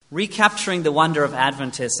Recapturing the wonder of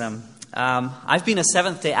Adventism. I've been a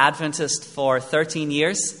Seventh-day Adventist for 13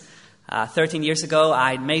 years. 13 years ago,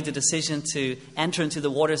 I made the decision to enter into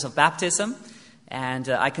the waters of baptism, and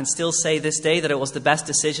I can still say this day that it was the best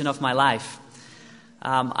decision of my life.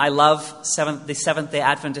 I love the Seventh-day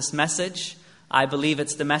Adventist message. I believe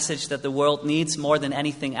it's the message that the world needs more than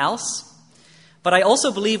anything else. But I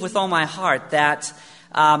also believe with all my heart that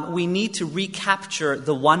we need to recapture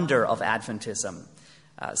the wonder of Adventism.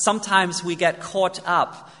 Sometimes we get caught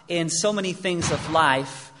up in so many things of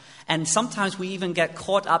life, and sometimes we even get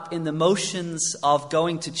caught up in the motions of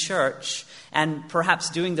going to church and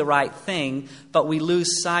perhaps doing the right thing, but we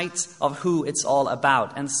lose sight of who it's all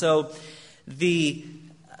about. And so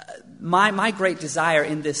my great desire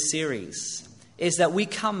in this series is that we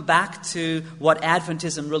come back to what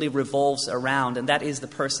Adventism really revolves around, and that is the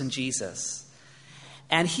person Jesus.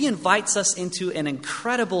 And he invites us into an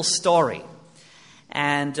incredible story.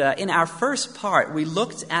 And in our first part, we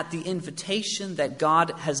looked at the invitation that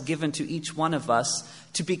God has given to each one of us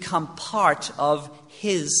to become part of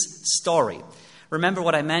His story. Remember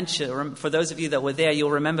what I mentioned. For those of you that were there,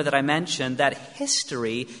 you'll remember that I mentioned that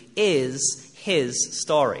history is His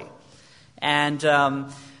story. And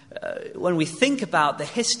when we think about the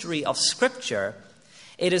history of Scripture,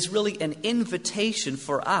 it is really an invitation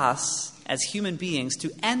for us as human beings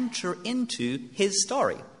to enter into His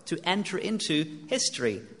story, to enter into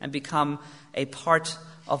history and become a part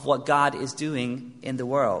of what God is doing in the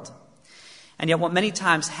world. And yet what many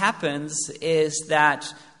times happens is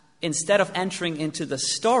that instead of entering into the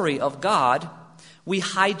story of God, we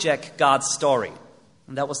hijack God's story.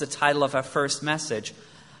 And that was the title of our first message.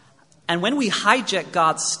 And when we hijack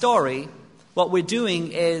God's story, what we're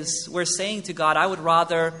doing is we're saying to God, I would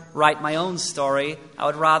rather write my own story. I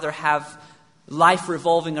would rather have life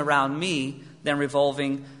revolving around me than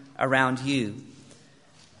revolving around you.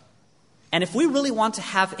 And if we really want to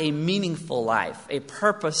have a meaningful life, a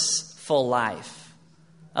purposeful life,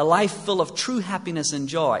 a life full of true happiness and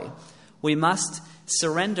joy, we must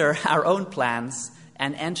surrender our own plans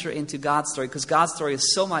and enter into God's story, because God's story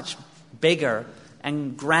is so much bigger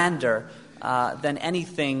and grander than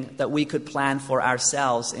anything that we could plan for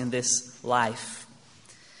ourselves in this life.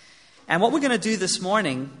 And what we're going to do this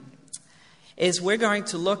morning is we're going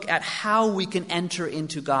to look at how we can enter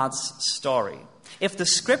into God's story. If the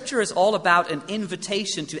Scripture is all about an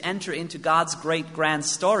invitation to enter into God's great grand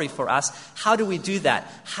story for us, how do we do that?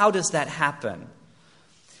 How does that happen?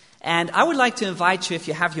 And I would like to invite you, if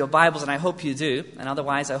you have your Bibles, and I hope you do, and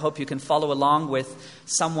otherwise I hope you can follow along with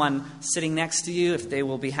someone sitting next to you if they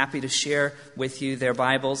will be happy to share with you their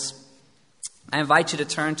Bibles. I invite you to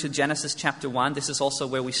turn to Genesis chapter 1. This is also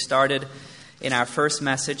where we started in our first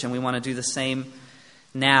message, and we want to do the same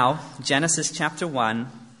now. Genesis chapter 1.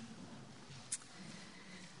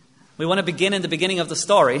 We want to begin in the beginning of the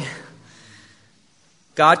story.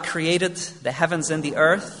 God created the heavens and the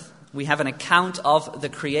earth. We have an account of the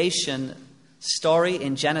creation story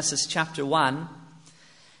in Genesis chapter 1.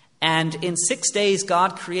 And in 6 days,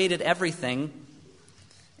 God created everything.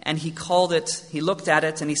 And He looked at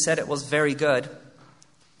it, and He said it was very good.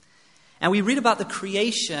 And we read about the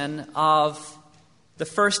creation of the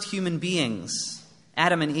first human beings,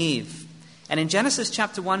 Adam and Eve. And in Genesis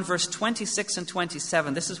chapter 1, verse 26 and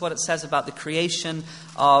 27, this is what it says about the creation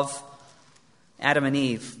of Adam and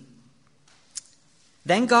Eve.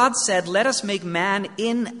 Then God said, "Let us make man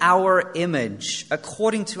in our image,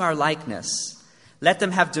 according to our likeness. Let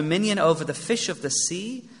them have dominion over the fish of the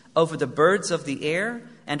sea, over the birds of the air,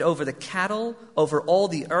 and over the cattle, over all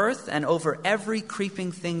the earth, and over every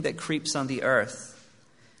creeping thing that creeps on the earth."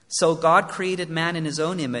 So God created man in His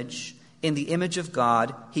own image. In the image of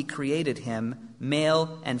God, He created him.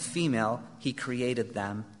 Male and female, He created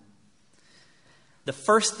them. The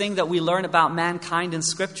first thing that we learn about mankind in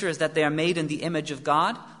Scripture is that they are made in the image of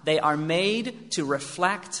God. They are made to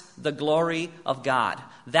reflect the glory of God.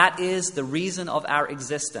 That is the reason of our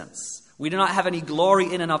existence. We do not have any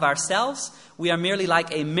glory in and of ourselves. We are merely like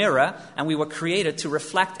a mirror, and we were created to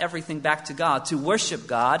reflect everything back to God, to worship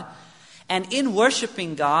God. And in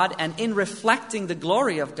worshiping God and in reflecting the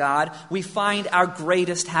glory of God, we find our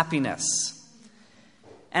greatest happiness.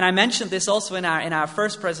 And I mentioned this also in our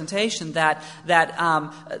first presentation, that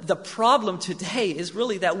the problem today is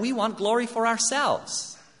really that we want glory for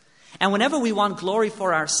ourselves. And whenever we want glory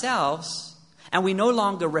for ourselves, and we no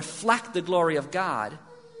longer reflect the glory of God,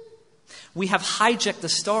 we have hijacked the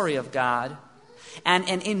story of God, and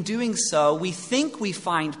in doing so, we think we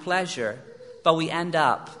find pleasure, but we end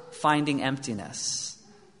up finding emptiness.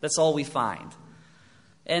 That's all we find.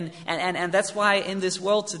 And that's why in this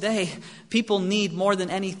world today, people need more than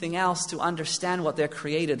anything else to understand what they're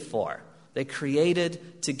created for. They're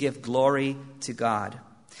created to give glory to God.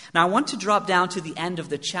 Now, I want to drop down to the end of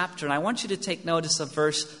the chapter, and I want you to take notice of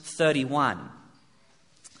verse 31.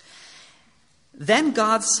 Then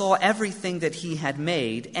God saw everything that he had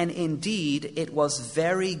made, and indeed it was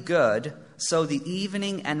very good. So the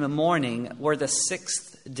evening and the morning were the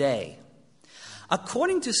sixth day.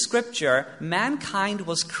 According to Scripture, mankind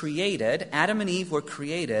was created, Adam and Eve were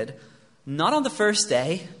created, not on the first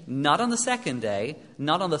day, not on the second day,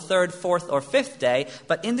 not on the third, fourth, or fifth day,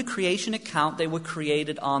 but in the creation account, they were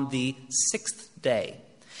created on the sixth day.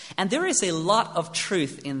 And there is a lot of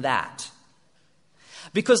truth in that.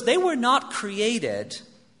 Because they were not created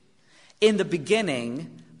in the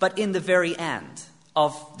beginning, but in the very end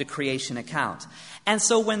of the creation account. And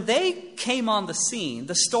so when they came on the scene,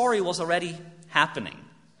 the story was already happening.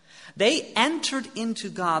 They entered into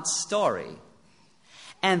God's story,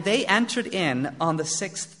 and they entered in on the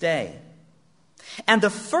sixth day. And the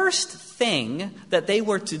first thing that they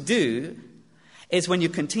were to do is, when you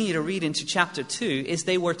continue to read into chapter 2, is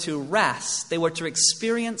they were to rest. They were to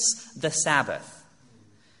experience the Sabbath.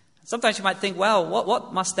 Sometimes you might think, well,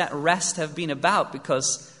 what must that rest have been about?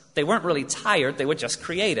 Because they weren't really tired, they were just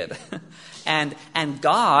created. and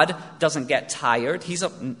God doesn't get tired. He's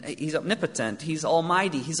omnipotent, He's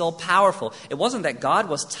almighty, He's all-powerful. It wasn't that God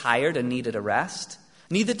was tired and needed a rest.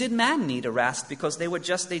 Neither did man need a rest, because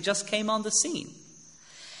they just came on the scene.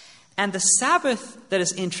 And the Sabbath that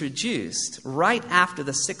is introduced right after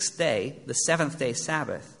the sixth day, the seventh day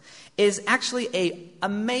Sabbath, is actually an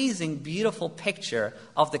amazing, beautiful picture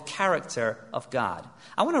of the character of God.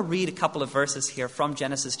 I want to read a couple of verses here from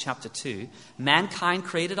Genesis chapter 2. Mankind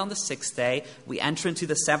created on the sixth day. We enter into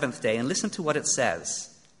the seventh day. And listen to what it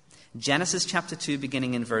says. Genesis chapter 2,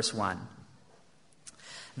 beginning in verse 1.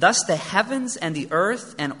 Thus the heavens and the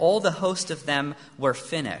earth and all the host of them were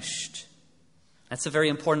finished. That's a very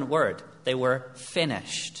important word. They were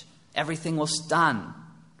finished. Everything was done.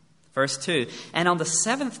 Verse 2, and on the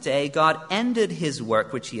seventh day God ended his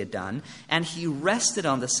work which he had done, and he rested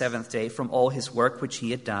on the seventh day from all his work which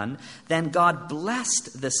he had done. Then God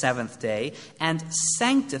blessed the seventh day and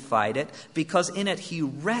sanctified it, because in it he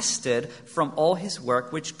rested from all his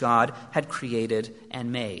work which God had created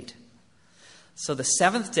and made. So the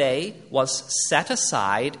seventh day was set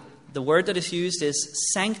aside. The word that is used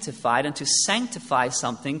is sanctified, and to sanctify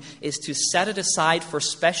something is to set it aside for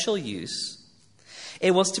special use.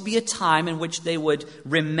 It was to be a time in which they would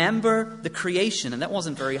remember the creation. And that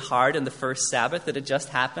wasn't very hard in the first Sabbath that had just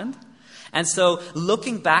happened. And so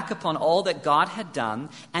looking back upon all that God had done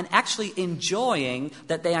and actually enjoying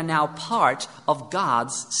that they are now part of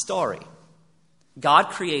God's story. God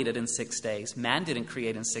created in 6 days. Man didn't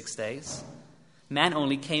create in 6 days. Man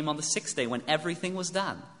only came on the sixth day when everything was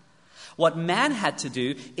done. What man had to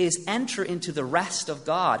do is enter into the rest of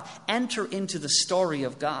God, enter into the story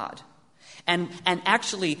of God. And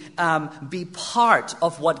actually be part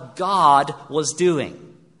of what God was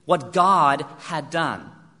doing, what God had done.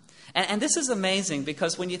 And this is amazing,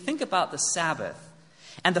 because when you think about the Sabbath,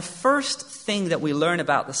 and the first thing that we learn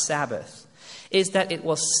about the Sabbath is that it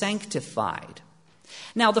was sanctified.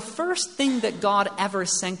 Now, the first thing that God ever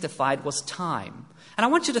sanctified was time. And I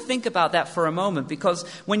want you to think about that for a moment, because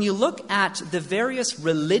when you look at the various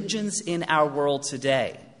religions in our world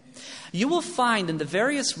today, you will find in the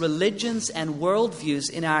various religions and worldviews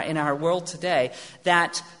in our world today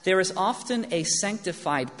that there is often a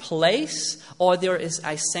sanctified place, or there is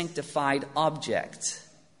a sanctified object.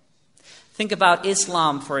 Think about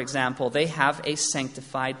Islam, for example. They have a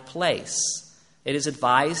sanctified place. It is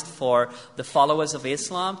advised for the followers of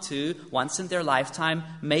Islam to, once in their lifetime,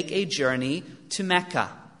 make a journey to Mecca,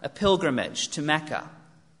 a pilgrimage to Mecca.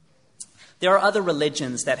 There are other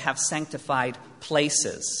religions that have sanctified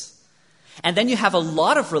places. And then you have a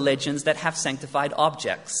lot of religions that have sanctified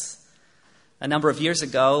objects. A number of years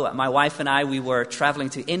ago, my wife and I, we were traveling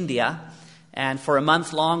to India. And for a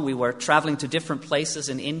month long, we were traveling to different places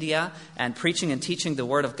in India and preaching and teaching the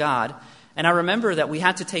Word of God. And I remember that we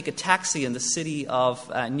had to take a taxi in the city of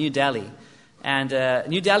New Delhi. And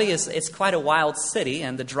New Delhi it's quite a wild city,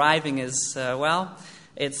 and the driving is,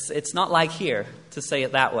 it's not like here, to say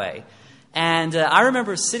it that way. And I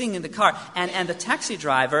remember sitting in the car, and the taxi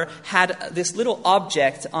driver had this little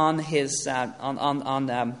object on his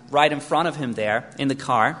right in front of him there in the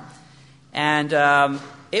car, and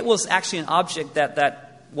it was actually an object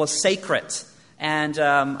that was sacred. And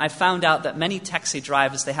I found out that many taxi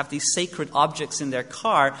drivers, they have these sacred objects in their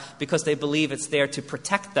car because they believe it's there to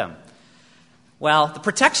protect them. Well, the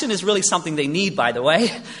protection is really something they need, by the way.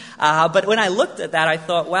 But when I looked at that, I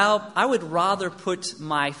thought, well, I would rather put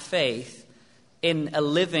my faith in a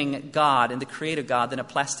living God, in the Creator God, than a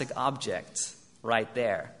plastic object right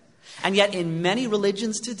there. And yet in many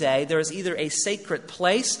religions today, there is either a sacred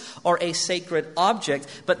place or a sacred object.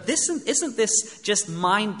 But isn't this just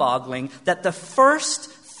mind-boggling that the first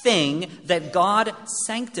thing that God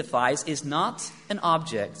sanctifies is not an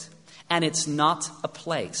object and it's not a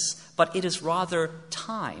place, but it is rather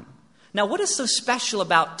time. Now, what is so special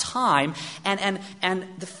about time and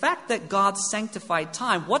the fact that God sanctified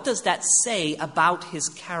time? What does that say about his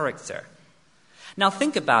character? Now,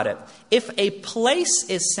 think about it. If a place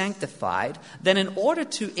is sanctified, then in order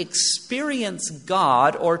to experience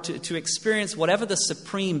God or to experience whatever the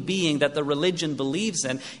supreme being that the religion believes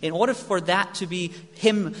in order for that to be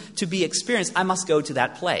him to be experienced, I must go to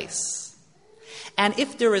that place. And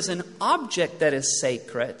if there is an object that is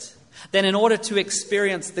sacred, then in order to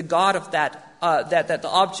experience the God of that the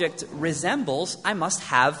object resembles, I must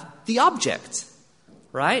have the object,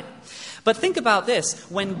 right? But think about this.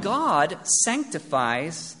 When God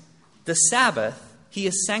sanctifies the Sabbath, he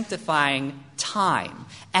is sanctifying time.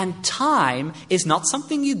 And time is not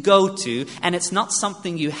something you go to, and it's not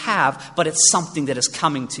something you have, but it's something that is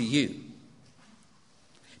coming to you.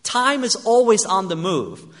 Time is always on the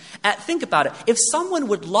move. Think about it. If someone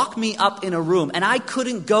would lock me up in a room and I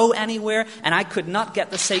couldn't go anywhere and I could not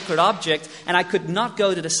get the sacred object and I could not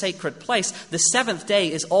go to the sacred place, the seventh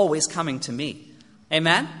day is always coming to me.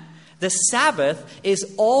 Amen? The Sabbath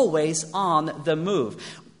is always on the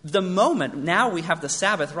move. The moment, now we have the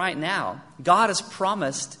Sabbath right now, God has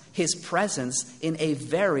promised his presence in a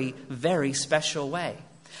very, very special way.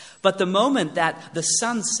 But the moment that the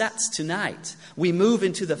sun sets tonight, we move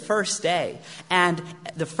into the first day. And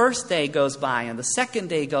the first day goes by, and the second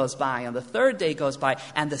day goes by, and the third day goes by,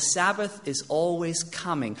 and the Sabbath is always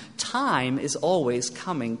coming. Time is always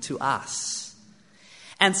coming to us.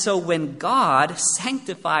 And so when God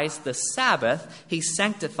sanctifies the Sabbath, he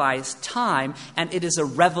sanctifies time, and it is a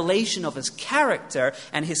revelation of his character,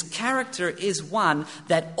 and his character is one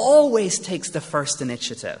that always takes the first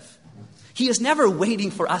initiative. He is never waiting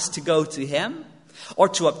for us to go to him or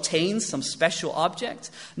to obtain some special object.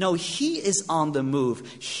 No, he is on the move.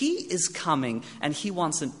 He is coming, and he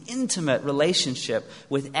wants an intimate relationship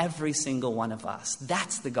with every single one of us.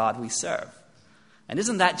 That's the God we serve. And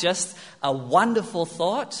isn't that just a wonderful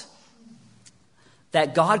thought?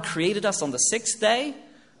 That God created us on the sixth day,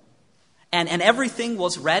 and everything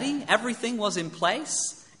was ready, everything was in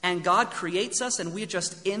place, and God creates us, and we're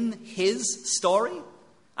just in his story?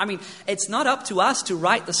 I mean, it's not up to us to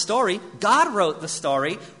write the story. God wrote the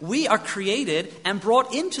story. We are created and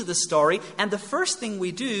brought into the story. And the first thing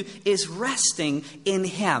we do is resting in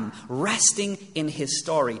him, resting in his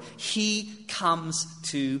story. He comes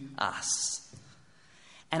to us.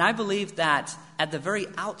 And I believe that at the very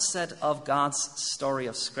outset of God's story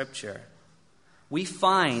of Scripture, we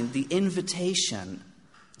find the invitation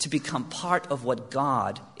to become part of what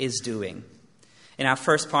God is doing. In our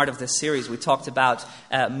first part of this series, we talked about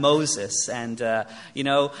Moses. And,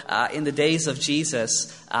 in the days of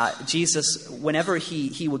Jesus, whenever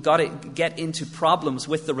he would get into problems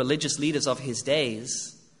with the religious leaders of his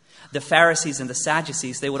days, the Pharisees and the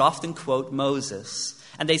Sadducees, they would often quote Moses.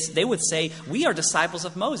 And they would say, we are disciples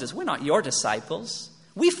of Moses. We're not your disciples.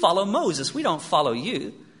 We follow Moses. We don't follow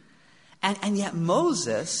you. And yet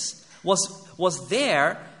Moses was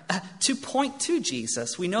there to point to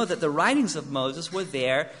Jesus. We know that the writings of Moses were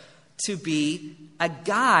there to be a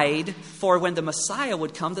guide for when the Messiah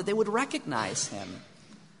would come, that they would recognize him.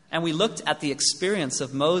 And we looked at the experience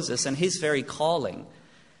of Moses and his very calling.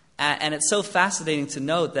 And it's so fascinating to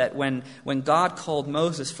note that when God called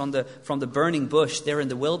Moses from the burning bush there in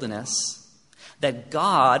the wilderness, that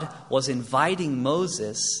God was inviting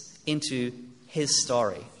Moses into his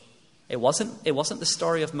story. It wasn't the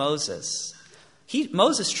story of Moses.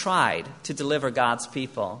 Moses tried to deliver God's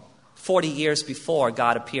people 40 years before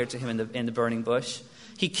God appeared to him in the burning bush.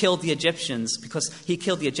 He killed the Egyptian because he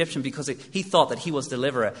thought that he was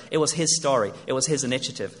deliverer. It was his story. It was his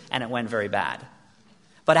initiative, and it went very bad.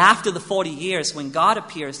 But after the 40 years, when God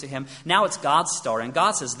appears to him, now it's God's story. And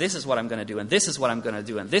God says, this is what I'm going to do, and this is what I'm going to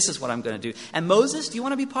do, and this is what I'm going to do. And Moses, do you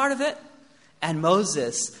want to be part of it? And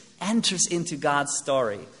Moses enters into God's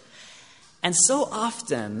story. And so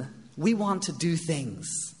often, we want to do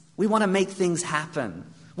things. We want to make things happen.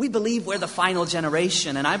 We believe we're the final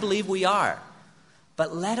generation, and I believe we are.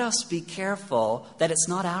 But let us be careful that it's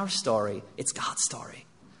not our story, it's God's story.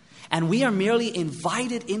 And we are merely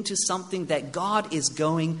invited into something that God is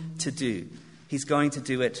going to do. He's going to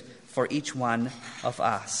do it for each one of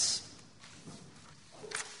us.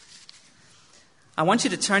 I want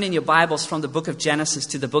you to turn in your Bibles from the book of Genesis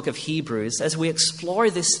to the book of Hebrews as we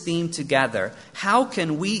explore this theme together. How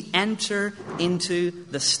can we enter into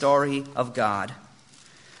the story of God?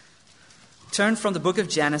 Turn from the book of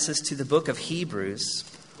Genesis to the book of Hebrews.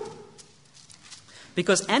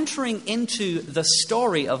 Because entering into the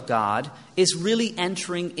story of God is really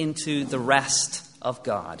entering into the rest of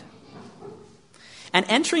God. And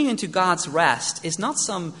entering into God's rest is not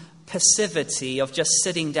some passivity of just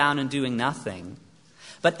sitting down and doing nothing.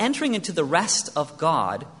 But entering into the rest of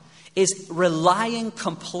God is relying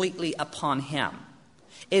completely upon Him.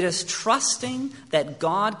 It is trusting that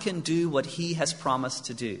God can do what He has promised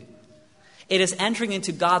to do. It is entering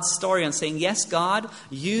into God's story and saying, yes, God,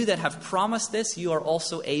 you that have promised this, you are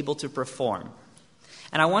also able to perform.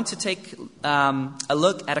 And I want to take a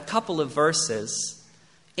look at a couple of verses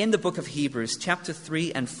in the book of Hebrews, chapter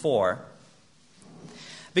 3 and 4.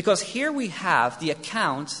 Because here we have the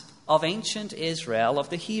account of ancient Israel, of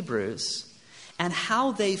the Hebrews, and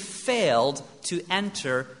how they failed to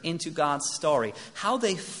enter into God's story, how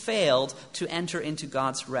they failed to enter into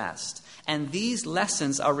God's rest. And these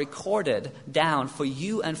lessons are recorded down for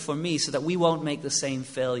you and for me so that we won't make the same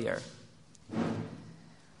failure.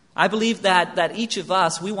 I believe that each of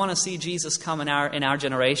us, we want to see Jesus come in our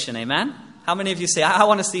generation, amen? How many of you say, I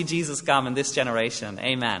want to see Jesus come in this generation?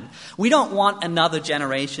 Amen. We don't want another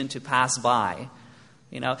generation to pass by.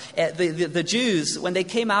 You know, the Jews, when they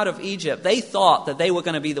came out of Egypt, they thought that they were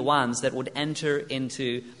going to be the ones that would enter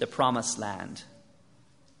into the promised land.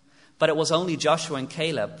 But it was only Joshua and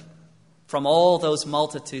Caleb from all those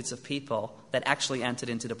multitudes of people that actually entered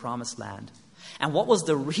into the promised land. And what was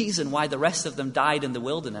the reason why the rest of them died in the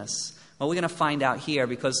wilderness? Well, we're going to find out here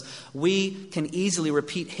because we can easily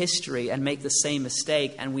repeat history and make the same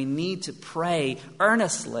mistake, and we need to pray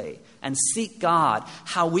earnestly and seek God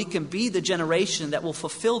how we can be the generation that will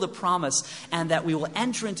fulfill the promise and that we will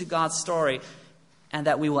enter into God's story and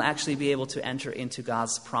that we will actually be able to enter into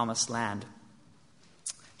God's promised land.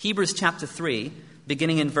 Hebrews chapter 3,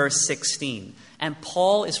 beginning in verse 16. And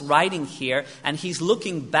Paul is writing here, and he's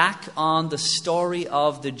looking back on the story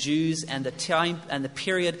of the Jews and the time and the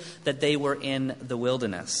period that they were in the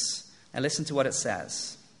wilderness. And listen to what it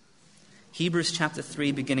says. Hebrews chapter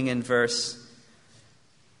 3, beginning in verse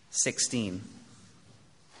 16.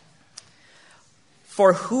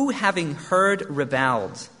 For who, having heard,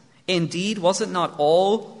 rebelled? Indeed, was it not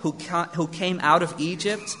all who came out of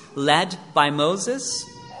Egypt led by Moses?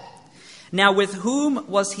 Now with whom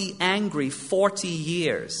was he angry 40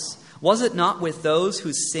 years? Was it not with those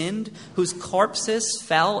who sinned, whose corpses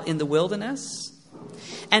fell in the wilderness?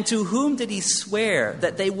 And to whom did he swear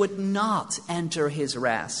that they would not enter his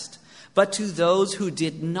rest, but to those who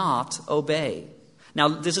did not obey? Now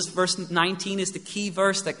this is verse 19 is the key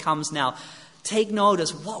verse that comes now. Take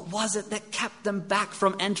notice, what was it that kept them back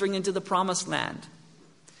from entering into the promised land?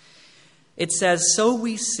 It says, so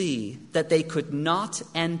we see that they could not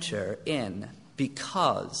enter in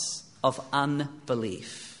because of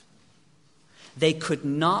unbelief. They could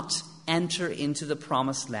not enter into the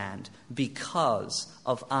promised land because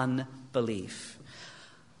of unbelief.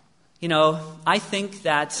 You know, I think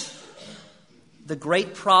that the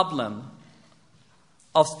great problem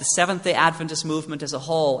of the Seventh-day Adventist movement as a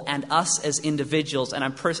whole and us as individuals, and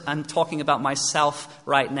I'm talking about myself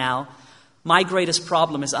right now, my greatest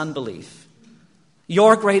problem is unbelief.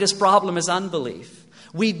 Your greatest problem is unbelief.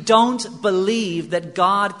 We don't believe that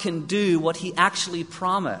God can do what He actually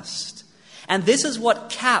promised. And this is what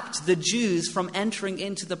kept the Jews from entering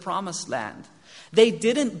into the promised land. They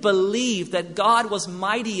didn't believe that God was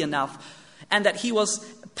mighty enough and that He was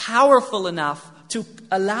powerful enough to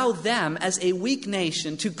allow them as a weak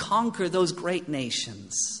nation to conquer those great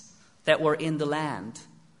nations that were in the land.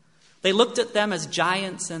 They looked at them as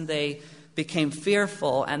giants and they became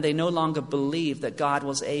fearful and they no longer believed that God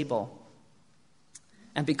was able.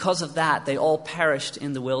 And because of that, they all perished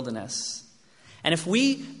in the wilderness. And if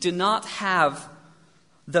we do not have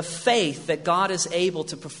the faith that God is able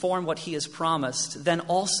to perform what He has promised, then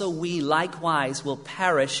also we likewise will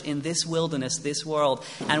perish in this wilderness, this world.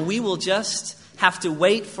 And we will just have to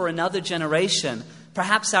wait for another generation,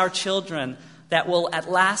 perhaps our children, that will at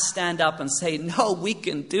last stand up and say, no, we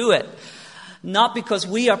can do it. Not because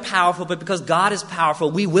we are powerful, but because God is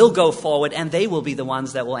powerful. We will go forward and they will be the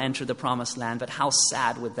ones that will enter the promised land. But how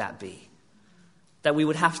sad would that be? That we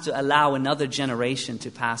would have to allow another generation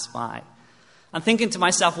to pass by. I'm thinking to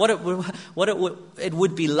myself what it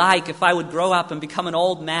would be like if I would grow up and become an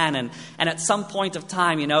old man and at some point of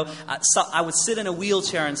time, I would sit in a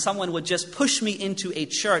wheelchair and someone would just push me into a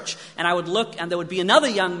church and I would look and there would be another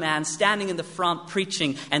young man standing in the front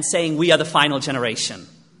preaching and saying, we are the final generation.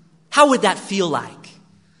 How would that feel like?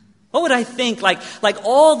 What would I think? Like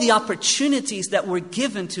all the opportunities that were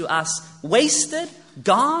given to us wasted,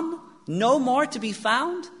 gone, no more to be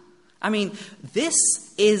found? I mean, this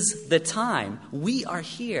is the time. We are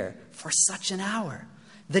here for such an hour.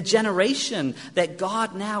 The generation that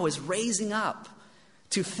God now is raising up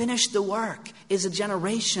to finish the work is a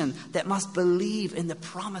generation that must believe in the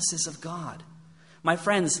promises of God. My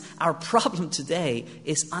friends, our problem today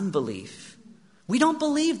is unbelief. We don't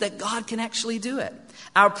believe that God can actually do it.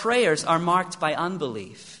 Our prayers are marked by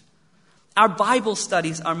unbelief. Our Bible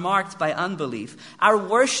studies are marked by unbelief. Our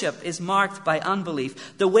worship is marked by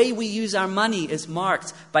unbelief. The way we use our money is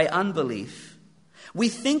marked by unbelief. We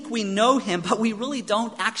think we know Him, but we really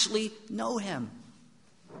don't actually know Him.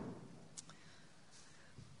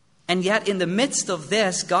 And yet, in the midst of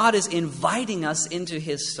this, God is inviting us into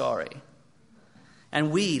His story.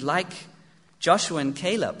 And we, like Joshua and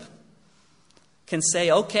Caleb, can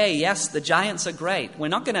say, okay, yes, the giants are great. We're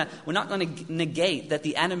not going to negate that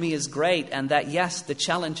the enemy is great and that, yes, the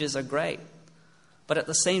challenges are great. But at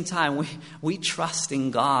the same time, we trust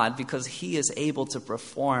in God because He is able to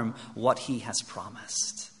perform what He has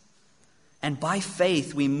promised. And by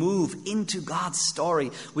faith, we move into God's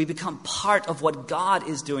story. We become part of what God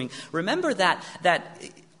is doing. Remember that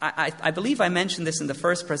I believe I mentioned this in the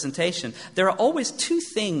first presentation. There are always two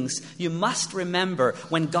things you must remember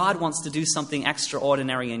when God wants to do something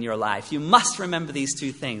extraordinary in your life. You must remember these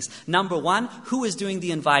two things. Number one, who is doing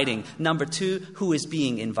the inviting? Number two, who is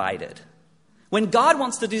being invited? When God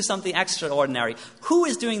wants to do something extraordinary, who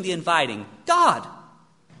is doing the inviting? God.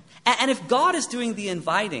 And if God is doing the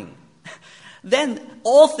inviting, then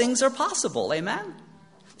all things are possible. Amen?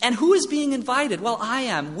 And who is being invited? Well, I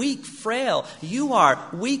am weak, frail. You are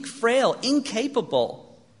weak, frail,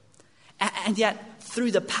 incapable. And yet,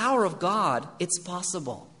 through the power of God, it's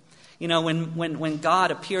possible. You know, when God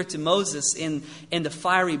appeared to Moses in the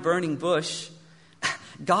fiery burning bush,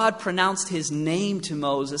 God pronounced His name to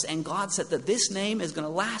Moses, and God said that this name is going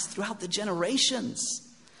to last throughout the generations.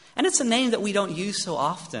 And it's a name that we don't use so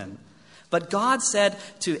often. But God said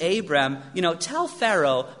to Abram, tell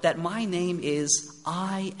Pharaoh that my name is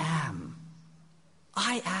I am.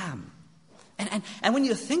 I am. And when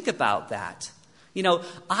you think about that,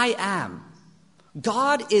 I am.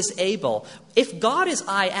 God is able. If God is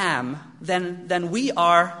I am, then we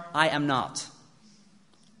are I am not.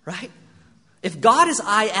 Right? If God is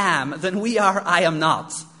I am, then we are I am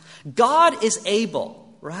not. God is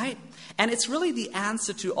able, right? And it's really the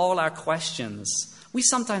answer to all our questions. We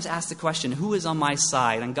sometimes ask the question, who is on my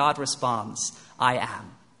side? And God responds, I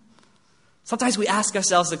am. Sometimes we ask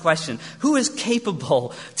ourselves the question, who is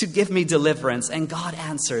capable to give me deliverance? And God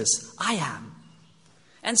answers, I am.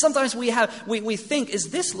 And sometimes we think,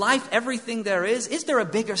 is this life everything there is? Is there a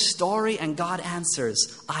bigger story? And God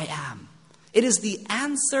answers, I am. It is the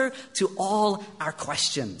answer to all our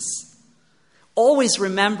questions. Always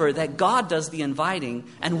remember that God does the inviting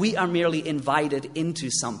and we are merely invited into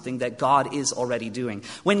something that God is already doing.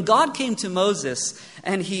 When God came to Moses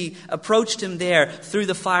and He approached him there through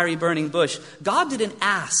the fiery burning bush, God didn't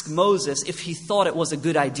ask Moses if he thought it was a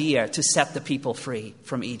good idea to set the people free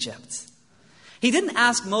from Egypt. He didn't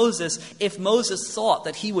ask Moses if Moses thought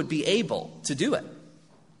that he would be able to do it.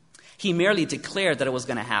 He merely declared that it was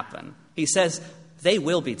going to happen. He says, they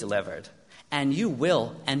will be delivered. And you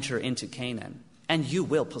will enter into Canaan, and you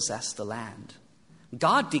will possess the land.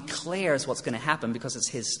 God declares what's going to happen because it's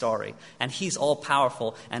His story. And He's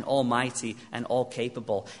all-powerful and almighty and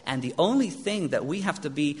all-capable. And the only thing that we have to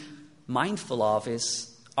be mindful of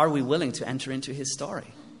is, are we willing to enter into His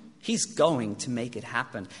story? He's going to make it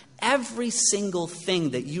happen. Every single thing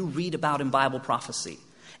that you read about in Bible prophecy,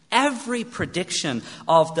 every prediction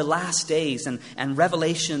of the last days and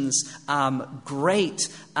Revelation's great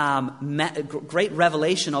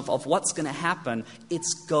revelation of what's going to happen,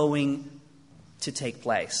 it's going to take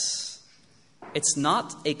place. It's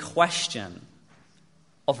not a question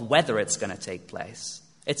of whether it's going to take place.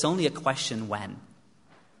 It's only a question when.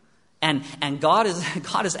 And God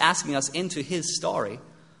is asking us into His story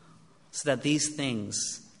so that these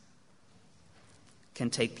things can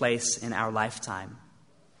take place in our lifetime.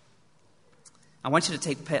 I want you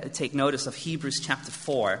to take notice of Hebrews chapter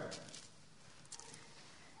 4.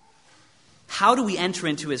 How do we enter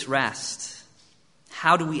into His rest?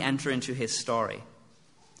 How do we enter into His story?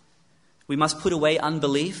 We must put away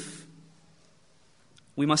unbelief.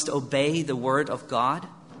 We must obey the word of God.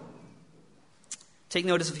 Take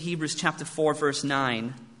notice of Hebrews chapter 4, verse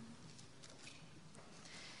 9.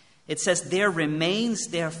 It says, there remains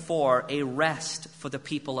therefore a rest for the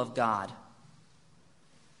people of God.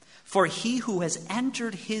 For he who has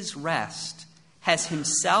entered his rest has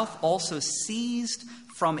himself also ceased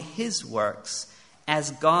from his works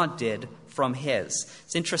as God did from his.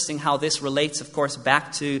 It's interesting how this relates, of course,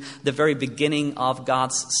 back to the very beginning of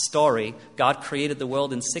God's story. God created the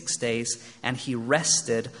world in 6 days, and he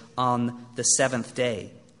rested on the seventh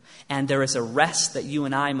day. And there is a rest that you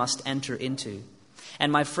and I must enter into.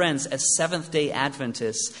 And my friends, as Seventh-day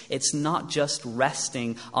Adventists, it's not just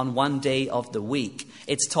resting on one day of the week.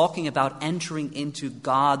 It's talking about entering into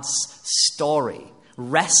God's story,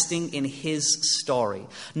 resting in his story,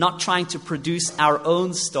 not trying to produce our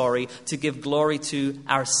own story to give glory to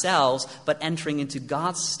ourselves, but entering into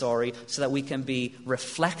God's story so that we can be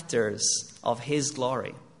reflectors of his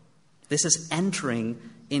glory. This is entering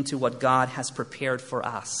into what God has prepared for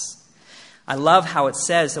us. I love how it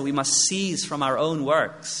says that we must cease from our own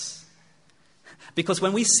works. Because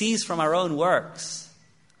when we cease from our own works,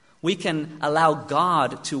 we can allow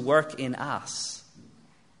God to work in us.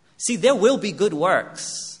 See, there will be good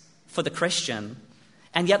works for the Christian,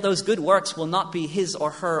 and yet those good works will not be his or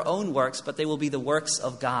her own works, but they will be the works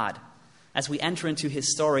of God. As we enter into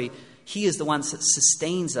his story, he is the one that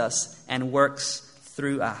sustains us and works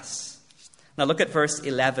through us. Now look at verse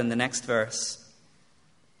 11, the next verse.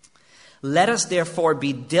 Let us therefore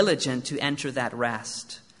be diligent to enter that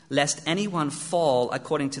rest, lest anyone fall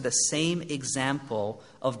according to the same example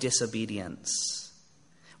of disobedience.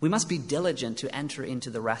 We must be diligent to enter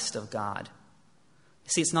into the rest of God.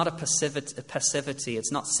 See, it's not a passivity.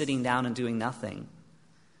 It's not sitting down and doing nothing.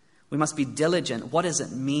 We must be diligent. What does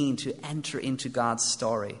it mean to enter into God's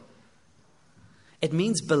story? It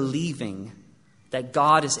means believing that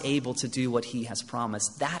God is able to do what he has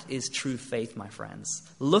promised. That is true faith, my friends.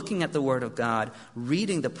 Looking at the Word of God,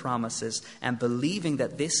 reading the promises, and believing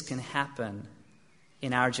that this can happen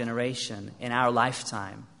in our generation, in our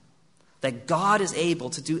lifetime. That God is able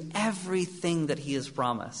to do everything that he has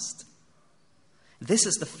promised. This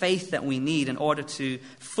is the faith that we need in order to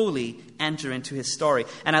fully enter into his story.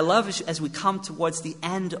 And I love as we come towards the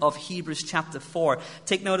end of Hebrews chapter 4,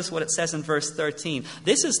 take notice what it says in verse 13.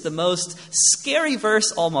 This is the most scary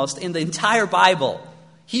verse almost in the entire Bible.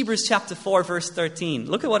 Hebrews chapter 4, verse 13.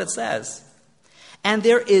 Look at what it says. And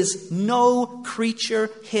there is no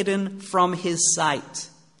creature hidden from his sight,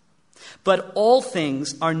 but all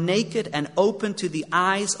things are naked and open to the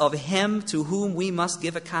eyes of him to whom we must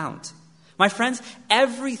give account. My friends,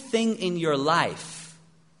 everything in your life,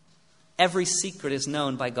 every secret is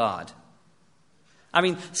known by God. I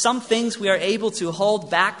mean, some things we are able to hold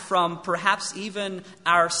back from perhaps even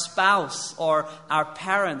our spouse or our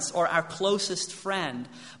parents or our closest friend.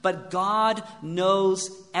 But God knows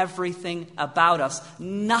everything about us.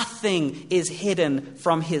 Nothing is hidden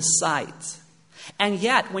from his sight. And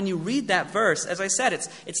yet, when you read that verse, as I said,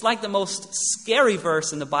 it's like the most scary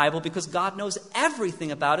verse in the Bible because God knows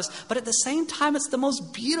everything about us. But at the same time, it's the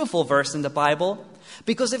most beautiful verse in the Bible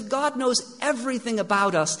because if God knows everything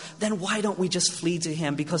about us, then why don't we just flee to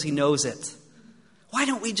him because he knows it? Why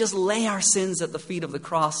don't we just lay our sins at the feet of the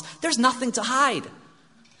cross? There's nothing to hide.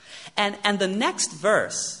 And the next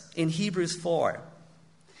verse in Hebrews 4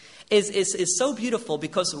 is so beautiful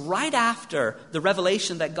because right after the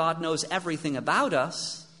revelation that God knows everything about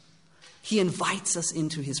us, he invites us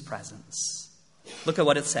into his presence. Look at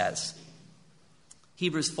what it says.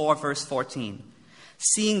 Hebrews 4, verse 14.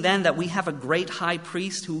 Seeing then that we have a great high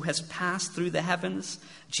priest who has passed through the heavens,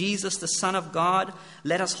 Jesus, the Son of God,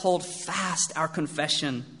 let us hold fast our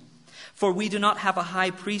confession. For we do not have a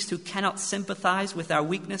high priest who cannot sympathize with our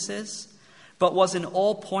weaknesses, but was in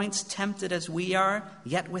all points tempted as we are,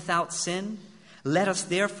 yet without sin. Let us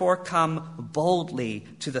therefore come boldly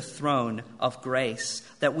to the throne of grace,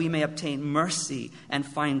 that we may obtain mercy and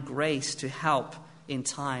find grace to help in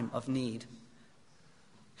time of need.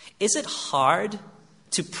 Is it hard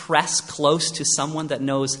to press close to someone that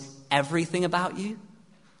knows everything about you?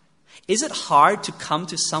 Is it hard to come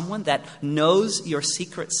to someone that knows your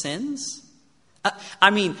secret sins?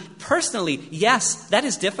 I mean, personally, yes, that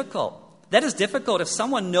is difficult. That is difficult if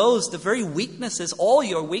someone knows the very weaknesses, all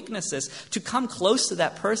your weaknesses. To come close to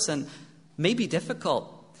that person may be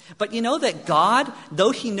difficult. But you know that God,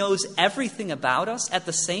 though he knows everything about us, at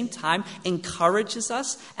the same time encourages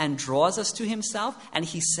us and draws us to himself. And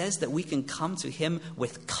he says that we can come to him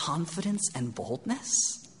with confidence and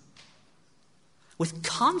boldness. With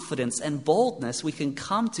confidence and boldness, we can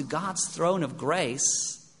come to God's throne of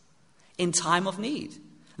grace in time of need.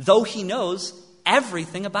 Though he knows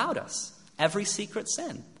everything about us. Every secret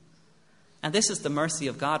sin. And this is the mercy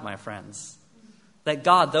of God, my friends. That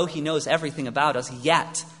God, though he knows everything about us,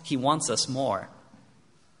 yet he wants us more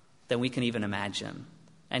than we can even imagine.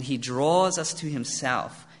 And he draws us to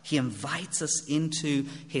himself He invites us into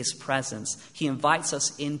his presence. He invites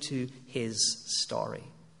us into his story.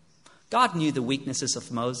 God knew the weaknesses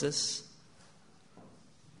of Moses.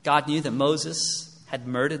 God knew that Moses had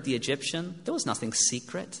murdered the Egyptian. There was nothing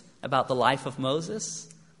secret about the life of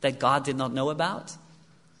Moses that God did not know about.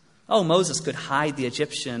 Oh, Moses could hide the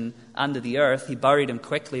Egyptian under the earth. He buried him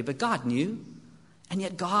quickly, but God knew. And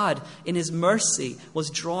yet God, in his mercy, was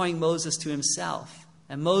drawing Moses to himself.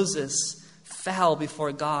 And Moses fell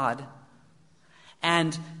before God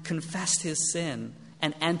and confessed his sin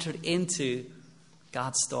and entered into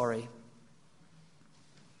God's story.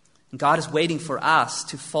 And God is waiting for us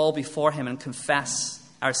to fall before him and confess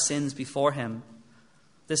our sins before him.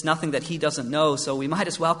 There's nothing that he doesn't know, so we might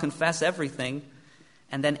as well confess everything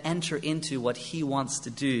and then enter into what he wants to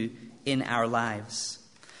do in our lives.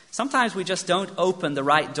 Sometimes we just don't open the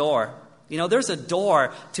right door. You know, there's a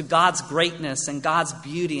door to God's greatness and God's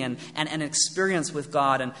beauty and an experience with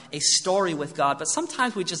God and a story with God, but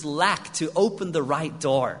sometimes we just lack to open the right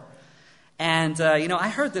door. And, I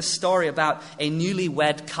heard this story about a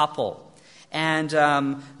newlywed couple. And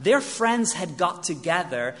their friends had got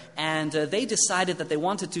together and they decided that they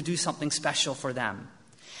wanted to do something special for them.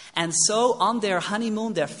 And so on their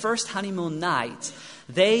honeymoon, their first honeymoon night,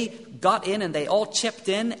 they got in and they all chipped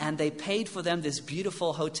in and they paid for them this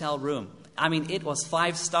beautiful hotel room. I mean, it was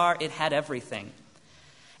 5-star. It had everything.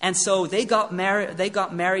 And so they got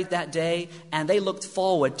married that day, and they looked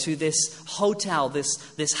forward to this hotel,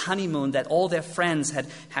 this honeymoon that all their friends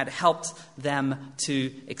had helped them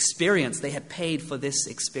to experience. They had paid for this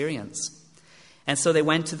experience. And so they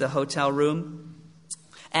went to the hotel room,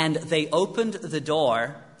 and they opened the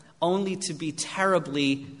door only to be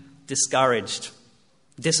terribly discouraged,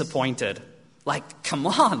 disappointed. Like, come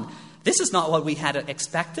on, this is not what we had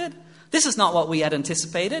expected. This is not what we had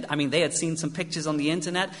anticipated. I mean, they had seen some pictures on the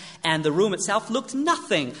internet, and the room itself looked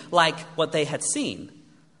nothing like what they had seen.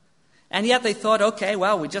 And yet they thought, okay,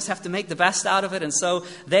 well, we just have to make the best out of it. And so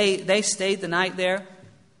they stayed the night there.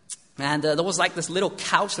 And there was like this little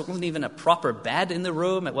couch. There wasn't even a proper bed in the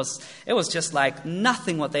room. It was just like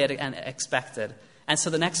nothing what they had expected. And so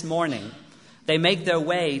the next morning, they make their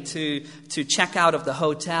way to check out of the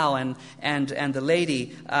hotel, and the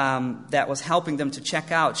lady that was helping them to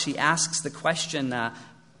check out, she asks the question,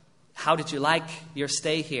 how did you like your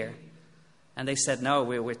stay here? And they said, no,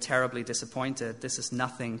 we're terribly disappointed. This is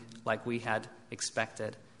nothing like we had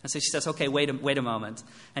expected. And so she says, okay, wait a moment.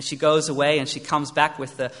 And she goes away and she comes back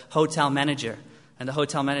with the hotel manager. And the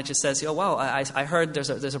hotel manager says, oh, wow, I heard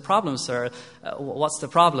there's a problem, sir. What's the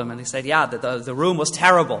problem? And they said, yeah, the room was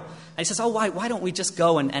terrible. And he says, oh, why don't we just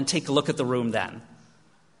go and take a look at the room then?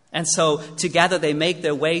 And so together they make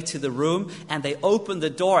their way to the room and they open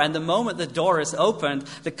the door. And the moment the door is opened,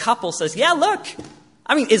 the couple says, yeah, look.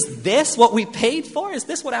 I mean, is this what we paid for? Is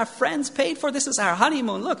this what our friends paid for? This is our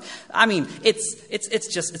honeymoon. Look, I mean,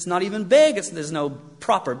 it's not even big. There's no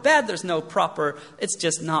proper bed. It's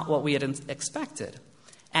just not what we had expected.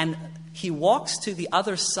 And he walks to the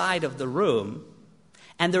other side of the room,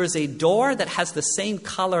 and there is a door that has the same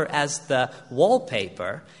color as the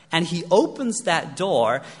wallpaper. And he opens that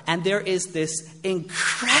door, and there is this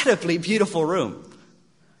incredibly beautiful room.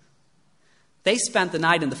 They spent the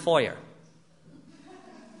night in the foyer.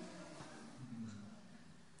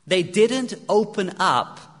 They didn't open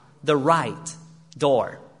up the right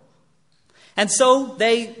door. And so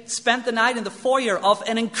they spent the night in the foyer of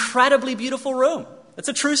an incredibly beautiful room. It's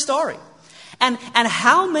a true story. And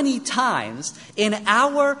how many times in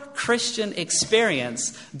our Christian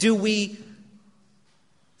experience do we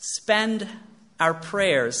spend our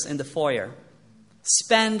prayers in the foyer?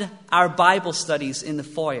 Spend our Bible studies in the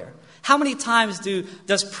foyer? How many times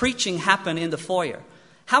does preaching happen in the foyer?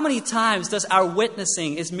 How many times does our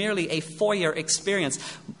witnessing is merely a foyer experience?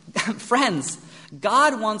 Friends,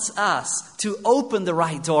 God wants us to open the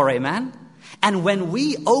right door, amen? And when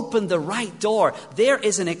we open the right door, there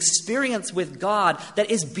is an experience with God that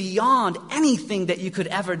is beyond anything that you could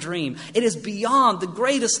ever dream. It is beyond the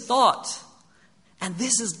greatest thought. And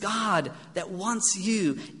this is God that wants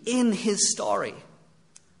you in his story.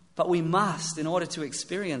 But we must, in order to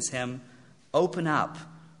experience him, open up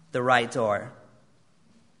the right door.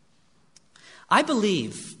 I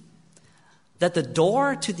believe that the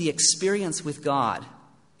door to the experience with God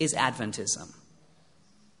is Adventism.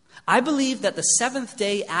 I believe that the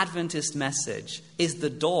Seventh-day Adventist message is the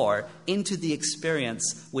door into the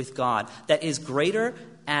experience with God that is greater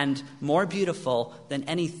and more beautiful than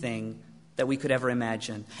anything that we could ever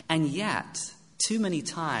imagine. And yet, too many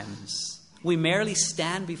times, we merely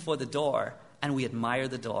stand before the door and we admire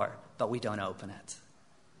the door, but we don't open it.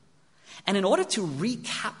 And in order to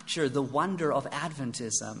recapture the wonder of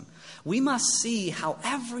Adventism, we must see how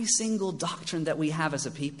every single doctrine that we have as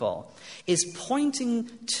a people is pointing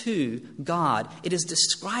to God. It is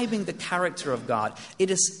describing the character of God.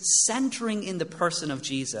 It is centering in the person of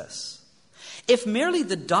Jesus. If merely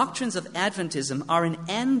the doctrines of Adventism are an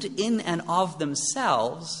end in and of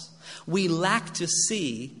themselves, we lack to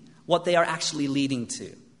see what they are actually leading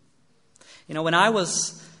to. You know, when I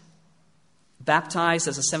was baptized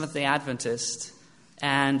as a Seventh-day Adventist,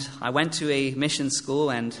 and I went to a mission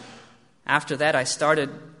school, and after that I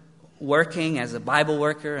started working as a Bible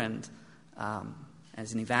worker and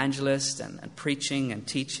as an evangelist and preaching and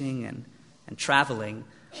teaching and traveling.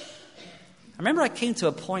 I remember I came to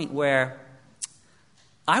a point where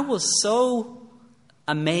I was so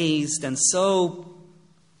amazed and so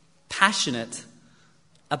passionate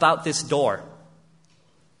about this door.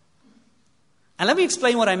 And let me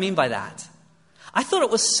explain what I mean by that. I thought it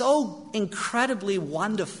was so incredibly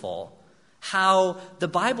wonderful how the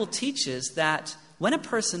Bible teaches that when a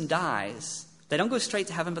person dies, they don't go straight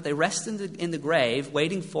to heaven, but they rest in the grave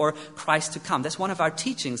waiting for Christ to come. That's one of our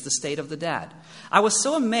teachings, the state of the dead. I was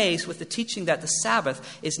so amazed with the teaching that the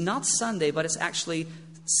Sabbath is not Sunday, but it's actually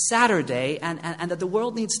Saturday, and that the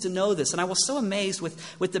world needs to know this. And I was so amazed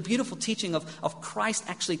with the beautiful teaching of Christ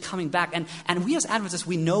actually coming back. And we as Adventists,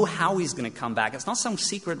 we know how he's going to come back. It's not some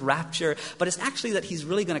secret rapture, but it's actually that he's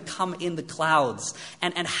really going to come in the clouds.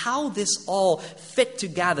 And how this all fit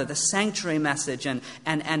together, the sanctuary message and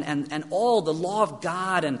all the law of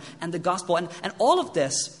God and the gospel. And all of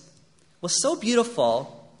this was so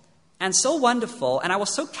beautiful and so wonderful, and I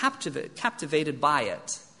was so captivated by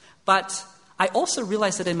it. But I also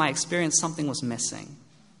realized that in my experience something was missing.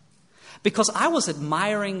 Because I was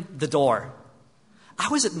admiring the door. I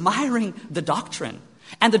was admiring the doctrine.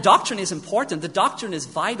 And the doctrine is important. The doctrine is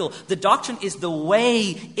vital. The doctrine is the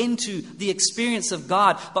way into the experience of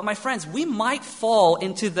God. But my friends, we might fall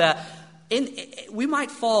into the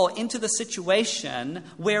situation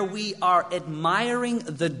where we are admiring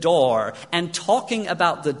the door and talking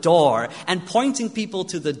about the door and pointing people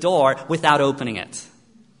to the door without opening it.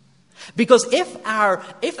 Because if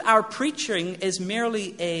our preaching is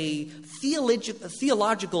merely a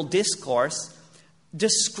theological discourse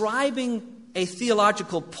describing a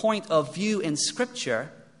theological point of view in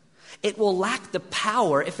Scripture, it will lack the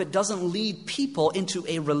power if it doesn't lead people into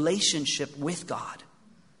a relationship with God.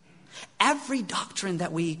 Every doctrine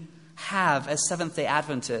that we have as Seventh-day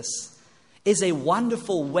Adventists is a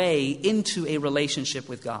wonderful way into a relationship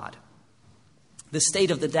with God. The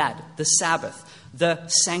state of the dead, the Sabbath, the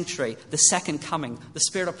sanctuary, the second coming, the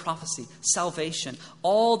spirit of prophecy, salvation,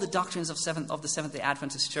 all the doctrines of the Seventh-day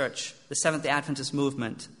Adventist Church, the Seventh-day Adventist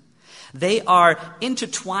movement. They are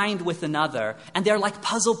intertwined with another, and they're like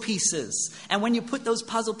puzzle pieces. And when you put those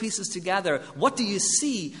puzzle pieces together, what do you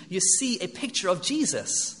see? You see a picture of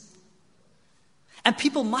Jesus. And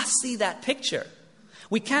people must see that picture.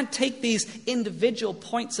 We can't take these individual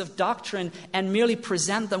points of doctrine and merely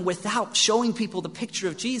present them without showing people the picture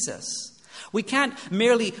of Jesus. We can't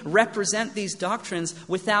merely represent these doctrines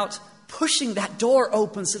without pushing that door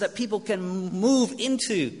open so that people can move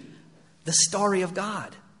into the story of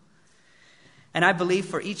God. And I believe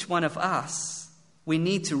for each one of us, we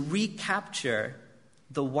need to recapture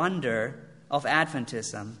the wonder of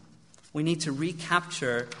Adventism. We need to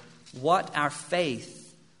recapture what our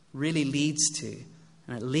faith really leads to.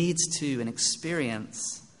 And it leads to an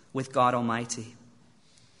experience with God Almighty.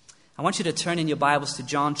 I want you to turn in your Bibles to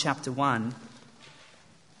John chapter 1.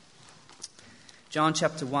 John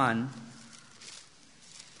chapter 1.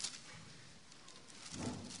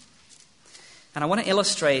 And I want to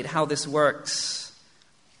illustrate how this works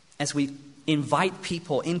as we invite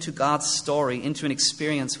people into God's story, into an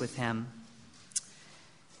experience with Him.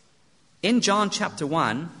 In John chapter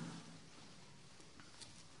 1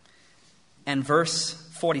 and verse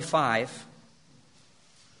 45,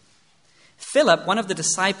 Philip, one of the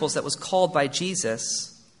disciples that was called by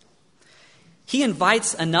Jesus, he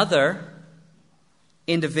invites another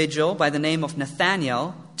individual by the name of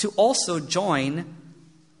Nathanael to also join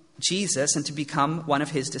Jesus and to become one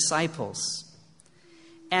of his disciples.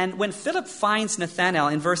 And when Philip finds Nathanael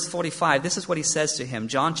in verse 45, this is what he says to him.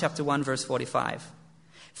 John chapter 1, verse 45.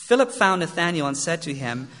 Philip found Nathanael and said to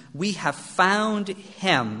him, "We have found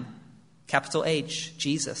him," capital H,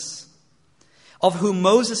 Jesus, "of whom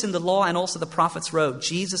Moses in the law and also the prophets wrote,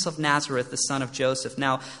 Jesus of Nazareth, the son of Joseph."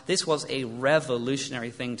 Now, this was a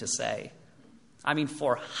revolutionary thing to say. I mean,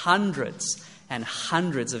 for hundreds and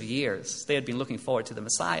hundreds of years, they had been looking forward to the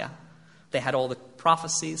Messiah. They had all the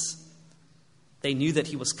prophecies. They knew that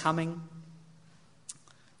he was coming.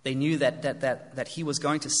 They knew that he was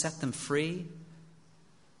going to set them free.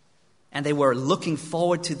 And they were looking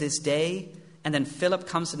forward to this day. And then Philip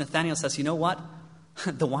comes to Nathanael and says, you know what?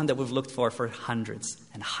 The one that we've looked for hundreds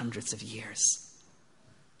and hundreds of years.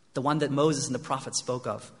 The one that Moses and the prophets spoke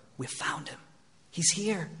of. We found him. He's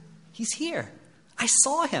here. He's here. I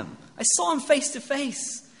saw him. I saw him face to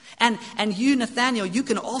face. And you, Nathanael, you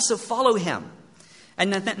can also follow him.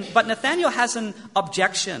 But Nathanael has an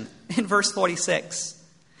objection in verse 46.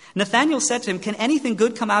 Nathanael said to him, can anything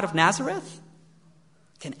good come out of Nazareth?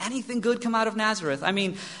 Can anything good come out of Nazareth? I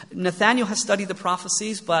mean, Nathanael has studied the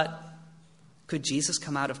prophecies, but could Jesus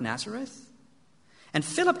come out of Nazareth? And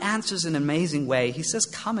Philip answers in an amazing way. He says,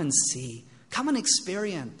 come and see. Come and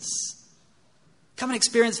experience. Come and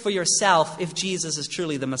experience for yourself if Jesus is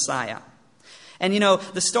truly the Messiah. And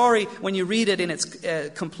the story, when you read it in its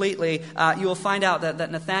completely, you will find out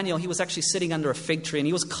that Nathanael, he was actually sitting under a fig tree and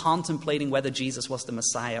he was contemplating whether Jesus was the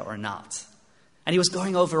Messiah or not. And he was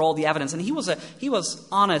going over all the evidence. And he was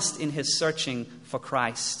honest in his searching for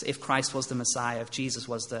Christ, if Christ was the Messiah, if Jesus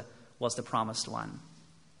was the promised one.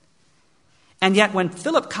 And yet when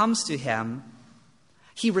Philip comes to him,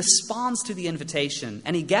 he responds to the invitation.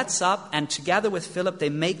 And he gets up, and together with Philip, they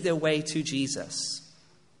make their way to Jesus.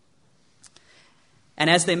 And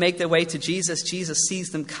as they make their way to Jesus, Jesus sees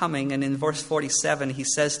them coming. And in verse 47, he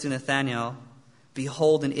says to Nathanael,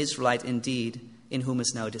 behold, an Israelite indeed, in whom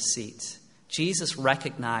is no deceit. Jesus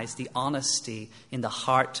recognized the honesty in the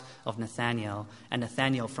heart of Nathanael. And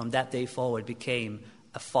Nathanael, from that day forward, became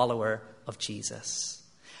a follower of Jesus.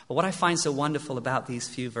 But what I find so wonderful about these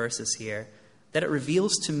few verses here, that it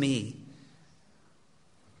reveals to me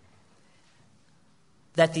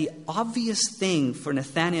that the obvious thing for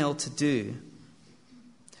Nathanael to do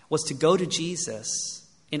was to go to Jesus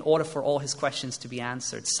in order for all his questions to be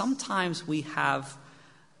answered. Sometimes we have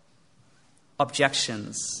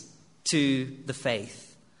objections to the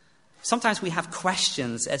faith. Sometimes we have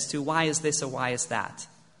questions as to why is this or why is that.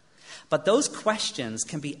 But those questions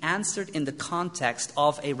can be answered in the context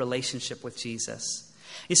of a relationship with Jesus.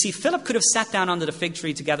 You see, Philip could have sat down under the fig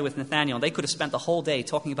tree together with Nathanael. They could have spent the whole day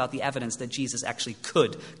talking about the evidence that Jesus actually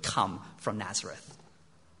could come from Nazareth.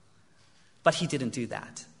 But he didn't do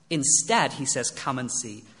that. Instead, he says, come and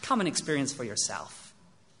see. Come and experience for yourself.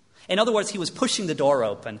 In other words, he was pushing the door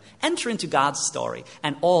open. Enter into God's story,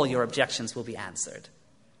 and all your objections will be answered.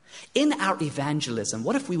 In our evangelism,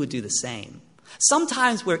 what if we would do the same?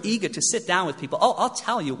 Sometimes we're eager to sit down with people. Oh, I'll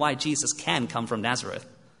tell you why Jesus can come from Nazareth.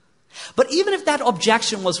 But even if that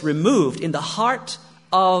objection was removed in the heart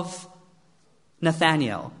of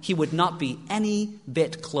Nathanael, he would not be any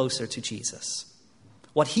bit closer to Jesus.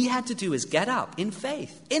 What he had to do is get up in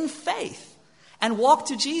faith, and walk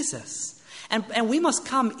to Jesus. And we must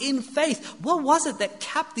come in faith. What was it that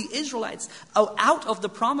kept the Israelites out of the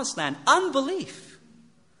promised land? Unbelief.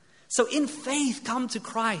 So in faith, come to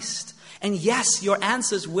Christ. And yes, your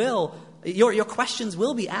questions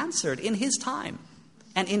will be answered in his time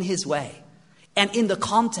and in his way and in the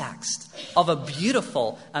context of a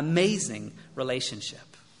beautiful, amazing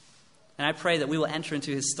relationship. And I pray that we will enter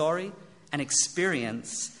into his story and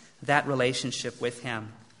experience that relationship with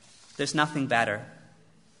him. There's nothing better.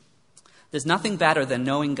 There's nothing better than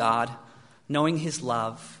knowing God, knowing his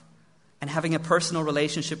love, and having a personal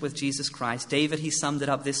relationship with Jesus Christ. David, he summed it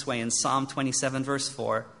up this way in Psalm 27, verse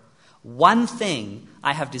 4. One thing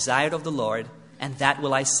I have desired of the Lord, and that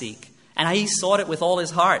will I seek. And he sought it with all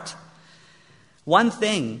his heart. One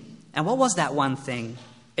thing. And what was that one thing?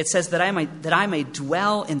 It says that I may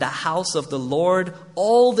dwell in the house of the Lord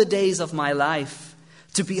all the days of my life,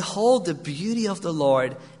 to behold the beauty of the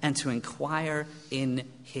Lord and to inquire in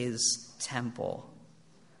his temple.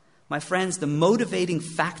 My friends, the motivating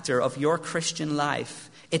factor of your Christian life,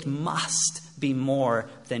 it must be more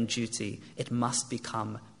than duty. It must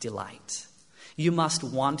become delight. You must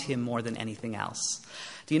want him more than anything else.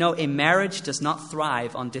 Do you know, a marriage does not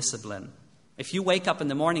thrive on discipline. If you wake up in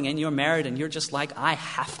the morning and you're married and you're just like, I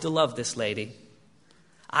have to love this lady.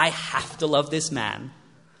 I have to love this man.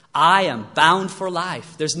 I am bound for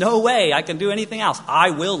life. There's no way I can do anything else.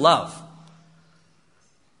 I will love.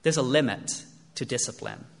 There's a limit to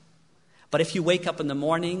discipline. But if you wake up in the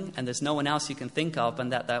morning and there's no one else you can think of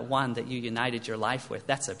and that one that you united your life with,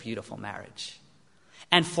 that's a beautiful marriage.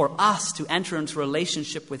 And for us to enter into a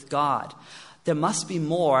relationship with God, there must be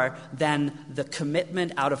more than the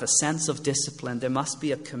commitment out of a sense of discipline. There must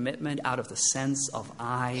be a commitment out of the sense of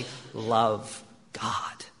I love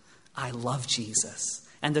God. I love Jesus.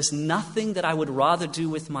 And there's nothing that I would rather do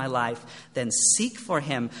with my life than seek for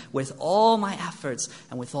him with all my efforts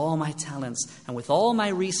and with all my talents and with all my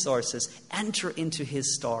resources. Enter into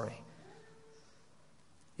his story.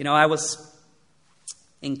 I was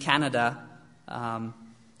in Canada a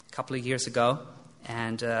couple of years ago,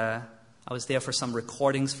 and I was there for some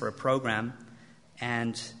recordings for a program,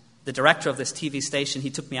 and the director of this TV station,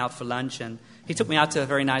 he took me out for lunch, and he took me out to a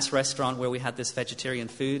very nice restaurant where we had this vegetarian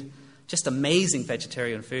food, just amazing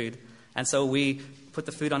vegetarian food. And so we put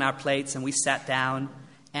the food on our plates, and we sat down,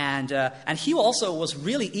 and he also was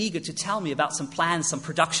really eager to tell me about some plans, some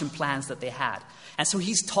production plans that they had. And so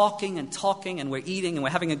he's talking, and we're eating, and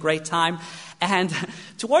we're having a great time. And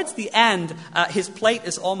towards the end, his plate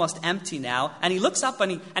is almost empty now, and he looks up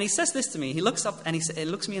and he says this to me. He looks up and he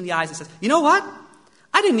looks me in the eyes and says, "You know what?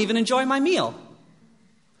 I didn't even enjoy my meal.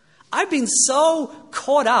 I've been so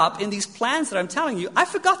caught up in these plans that I'm telling you, I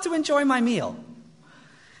forgot to enjoy my meal."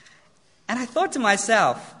 And I thought to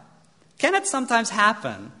myself, can it sometimes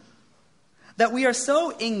happen that we are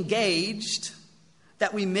so engaged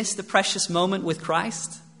that we miss the precious moment with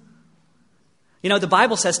Christ? The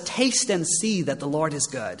Bible says, taste and see that the Lord is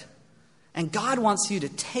good. And God wants you to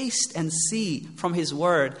taste and see from His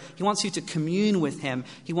Word. He wants you to commune with Him.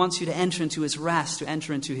 He wants you to enter into His rest, to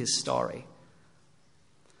enter into His story.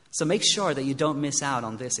 So make sure that you don't miss out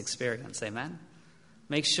on this experience, amen?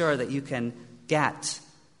 Make sure that you can get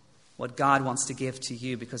what God wants to give to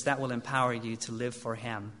you, because that will empower you to live for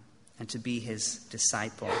Him and to be His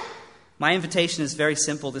disciple. My invitation is very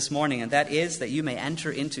simple this morning, and that is that you may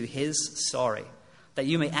enter into His story, that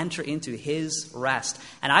you may enter into His rest.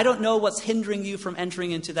 And I don't know what's hindering you from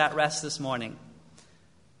entering into that rest this morning.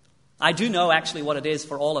 I do know actually what it is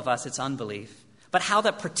for all of us. It's unbelief. But how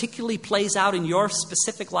that particularly plays out in your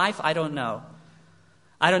specific life, I don't know.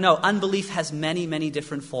 Unbelief has many, many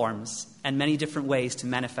different forms and many different ways to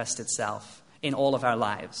manifest itself in all of our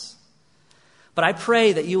lives. But I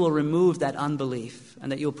pray that you will remove that unbelief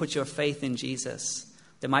and that you'll put your faith in Jesus.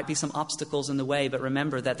 There might be some obstacles in the way, but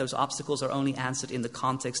remember that those obstacles are only answered in the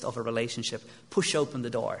context of a relationship. Push open the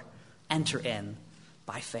door. Enter in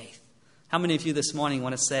by faith. How many of you this morning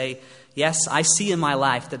want to say, yes, I see in my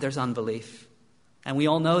life that there's unbelief. And we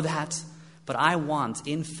all know that, but I want,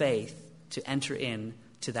 in faith, to enter in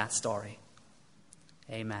to that story.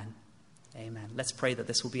 Amen. Amen. Let's pray that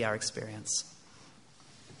this will be our experience.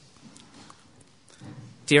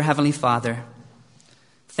 Dear Heavenly Father,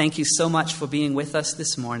 thank you so much for being with us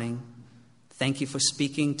this morning. Thank you for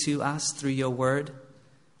speaking to us through your word.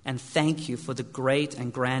 And thank you for the great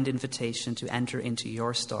and grand invitation to enter into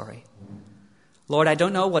your story. Lord, I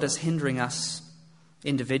don't know what is hindering us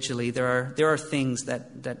individually. There are things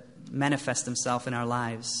that manifest themselves in our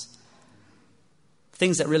lives.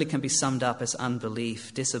 Things that really can be summed up as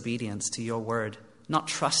unbelief, disobedience to your word, not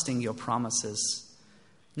trusting your promises,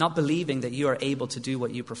 not believing that you are able to do what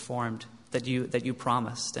you performed, that you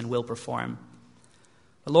promised and will perform.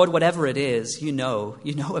 But Lord, whatever it is, you know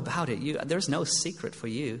about it. There's no secret for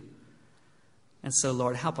you. And so,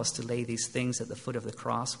 Lord, help us to lay these things at the foot of the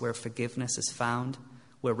cross where forgiveness is found,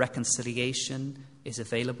 where reconciliation is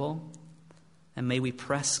available. And may we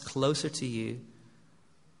press closer to you.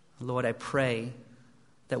 Lord, I pray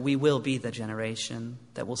that we will be the generation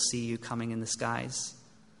that will see you coming in the skies.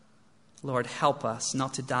 Lord, help us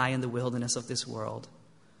not to die in the wilderness of this world,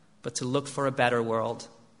 but to look for a better world,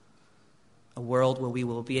 a world where we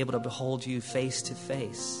will be able to behold you face to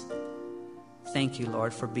face. Thank you,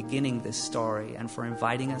 Lord, for beginning this story and for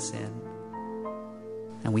inviting us in.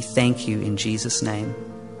 And we thank you in Jesus' name.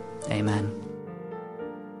 Amen.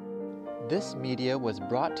 This media was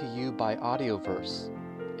brought to you by Audioverse,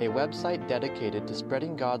 a website dedicated to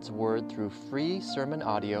spreading God's Word through free sermon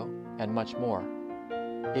audio and much more.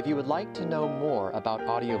 If you would like to know more about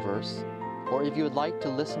Audioverse, or if you would like to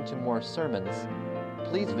listen to more sermons,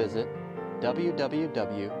 please visit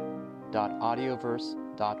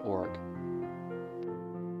www.audioverse.org.